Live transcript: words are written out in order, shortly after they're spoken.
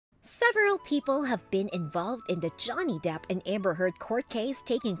Several people have been involved in the Johnny Depp and Amber Heard court case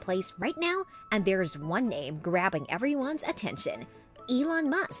taking place right now, and there's one name grabbing everyone's attention: Elon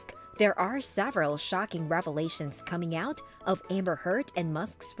Musk. There are several shocking revelations coming out of Amber Heard and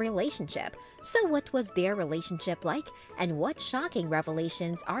Musk's relationship. So what was their relationship like, and what shocking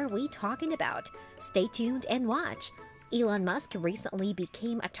revelations are we talking about? Stay tuned and watch. Elon Musk recently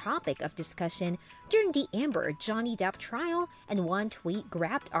became a topic of discussion during the Amber Johnny Depp trial, and one tweet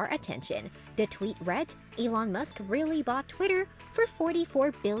grabbed our attention. The tweet read, "Elon Musk really bought Twitter for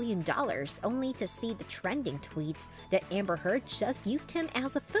 $44 billion, only to see the trending tweets that Amber Heard just used him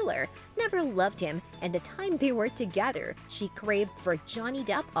as a filler, never loved him, and the time they were together, she craved for Johnny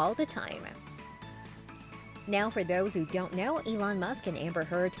Depp all the time." Now, for those who don't know, Elon Musk and Amber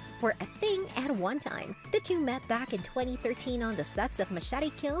Heard were a thing at one time. The two met back in 2013 on the sets of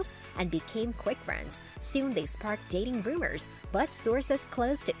Machete Kills and became quick friends. Soon they sparked dating rumors, but sources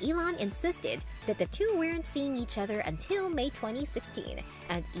close to Elon insisted that the two weren't seeing each other until May 2016,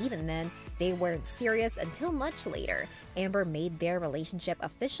 and even then, they weren't serious until much later. Amber made their relationship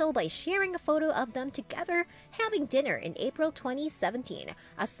official by sharing a photo of them together having dinner in April 2017.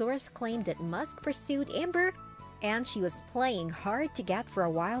 A source claimed that Musk pursued Amber, and she was playing hard to get for a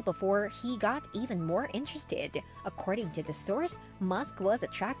while before he got even more interested. According to the source, Musk was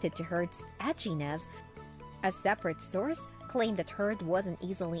attracted to Heard's edginess. A separate source claimed that Heard wasn't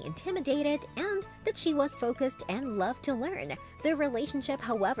easily intimidated and that she was focused and loved to learn. Their relationship,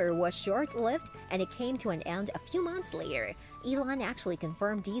 however, was short-lived, and it came to an end a few months later. Elon actually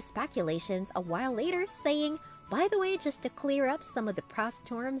confirmed these speculations a while later, saying, "By the way, just to clear up some of the press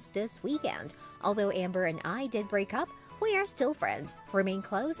storms this weekend, although Amber and I did break up, we are still friends, remain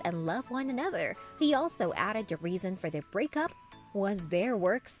close, and love one another." He also added the reason for their breakup was their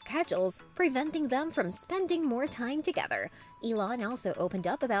work schedules preventing them from spending more time together. Elon also opened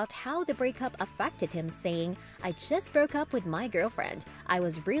up about how the breakup affected him, saying, "I just broke up with my girlfriend. I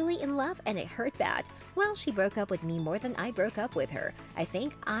was really in love and it hurt bad. Well, she broke up with me more than I broke up with her. I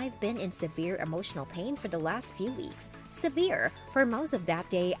think I've been in severe emotional pain for the last few weeks. Severe. For most of that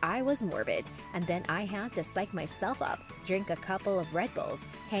day, I was morbid. And then I had to psych myself up, drink a couple of Red Bulls,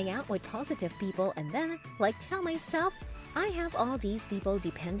 hang out with positive people, and then, tell myself, I have all these people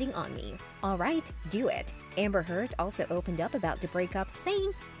depending on me. Alright, do it." Amber Heard also opened up about the breakup,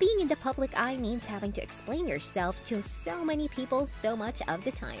 saying, "Being in the public eye means having to explain yourself to so many people so much of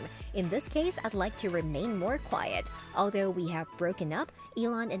the time. In this case, I'd like to remain more quiet. Although we have broken up,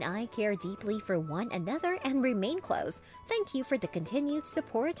 Elon and I care deeply for one another and remain close. Thank you for the continued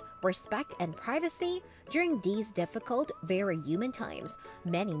support, respect, and privacy during these difficult, very human times."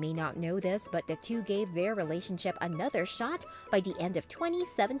 Many may not know this, but the two gave their relationship another shot by the end of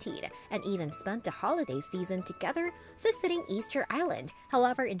 2017 and even spent the holiday season together visiting Easter Island.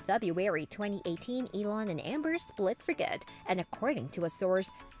 However, in February 2018, Elon and Amber split for good, and according to a source,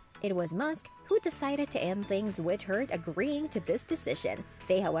 it was Musk who decided to end things, with Heard agreeing to this decision.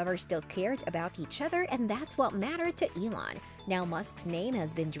 They, however, still cared about each other, and that's what mattered to Elon. Now Musk's name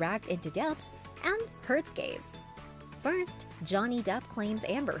has been dragged into Depp's and Heard's case. First, Johnny Depp claims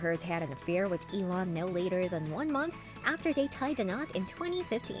Amber Heard had an affair with Elon no later than 1 month after they tied the knot in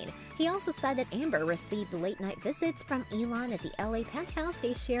 2015. He also said that Amber received late-night visits from Elon at the LA penthouse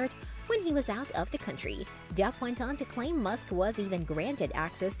they shared when he was out of the country. Depp went on to claim Musk was even granted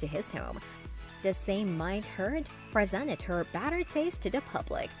access to his home. The same night, Heard presented her battered face to the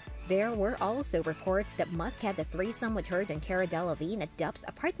public. There were also reports that Musk had the threesome with Heard and Cara Delevingne at Depp's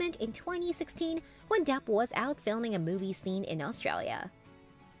apartment in 2016 when Depp was out filming a movie scene in Australia.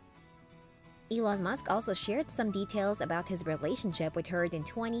 Elon Musk also shared some details about his relationship with Heard in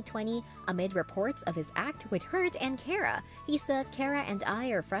 2020 amid reports of his act with Heard and Cara. He said, "Cara and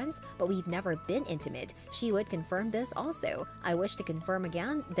I are friends, but we've never been intimate." She would confirm this also. "I wish to confirm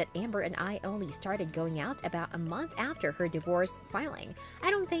again that Amber and I only started going out about a month after her divorce filing. I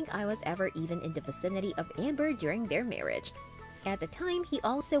don't think I was ever even in the vicinity of Amber during their marriage." At the time, he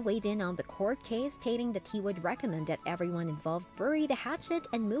also weighed in on the court case, stating that he would recommend that everyone involved bury the hatchet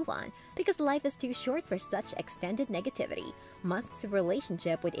and move on, because life is too short for such extended negativity. Musk's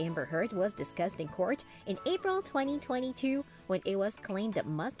relationship with Amber Heard was discussed in court in April 2022 when it was claimed that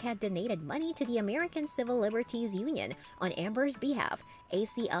Musk had donated money to the American Civil Liberties Union on Amber's behalf.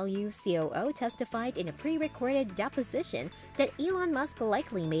 ACLU COO testified in a pre-recorded deposition that Elon Musk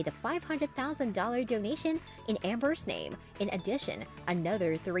likely made a $500,000 donation in Amber's name. In addition,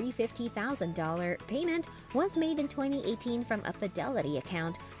 another $350,000 payment was made in 2018 from a Fidelity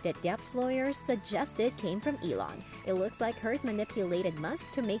account that Depp's lawyers suggested came from Elon. It looks like Heard manipulated Musk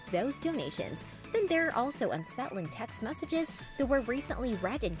to make those donations. Then there are also unsettling text messages that were recently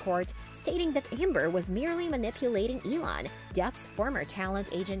read in court stating that Amber was merely manipulating Elon. Depp's former talent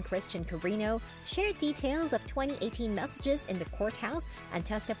agent Christian Carino shared details of 2018 messages in the courthouse and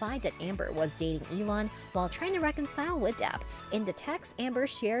testified that Amber was dating Elon while trying to reconcile with Depp. In the text, Amber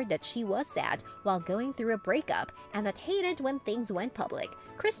shared that she was sad while going through a breakup and that hated when things went public.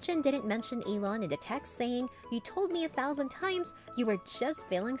 Christian didn't mention Elon in the text, saying, "You told me 1,000 times you were just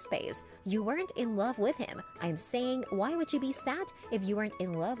filling space. You weren't in love with him. I'm saying, why would you be sad if you weren't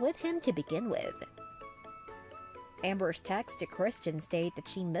in love with him to begin with?" Amber's text to Christian stated that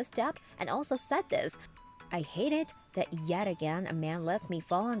she missed Depp and also said this, "I hate it that yet again a man lets me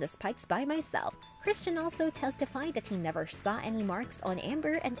fall on the spikes by myself." Christian also testified that he never saw any marks on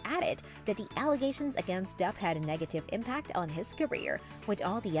Amber and added that the allegations against Depp had a negative impact on his career. With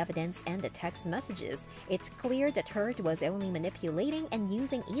all the evidence and the text messages, it's clear that Heard was only manipulating and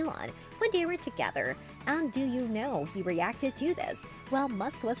using Elon when they were together. And do you know he reacted to this? Well,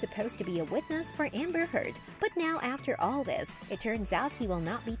 Musk was supposed to be a witness for Amber Heard, but now after all this, it turns out he will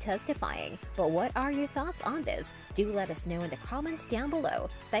not be testifying. But what are your thoughts on this? Do let us know in the comments down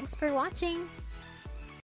below. Thanks for watching!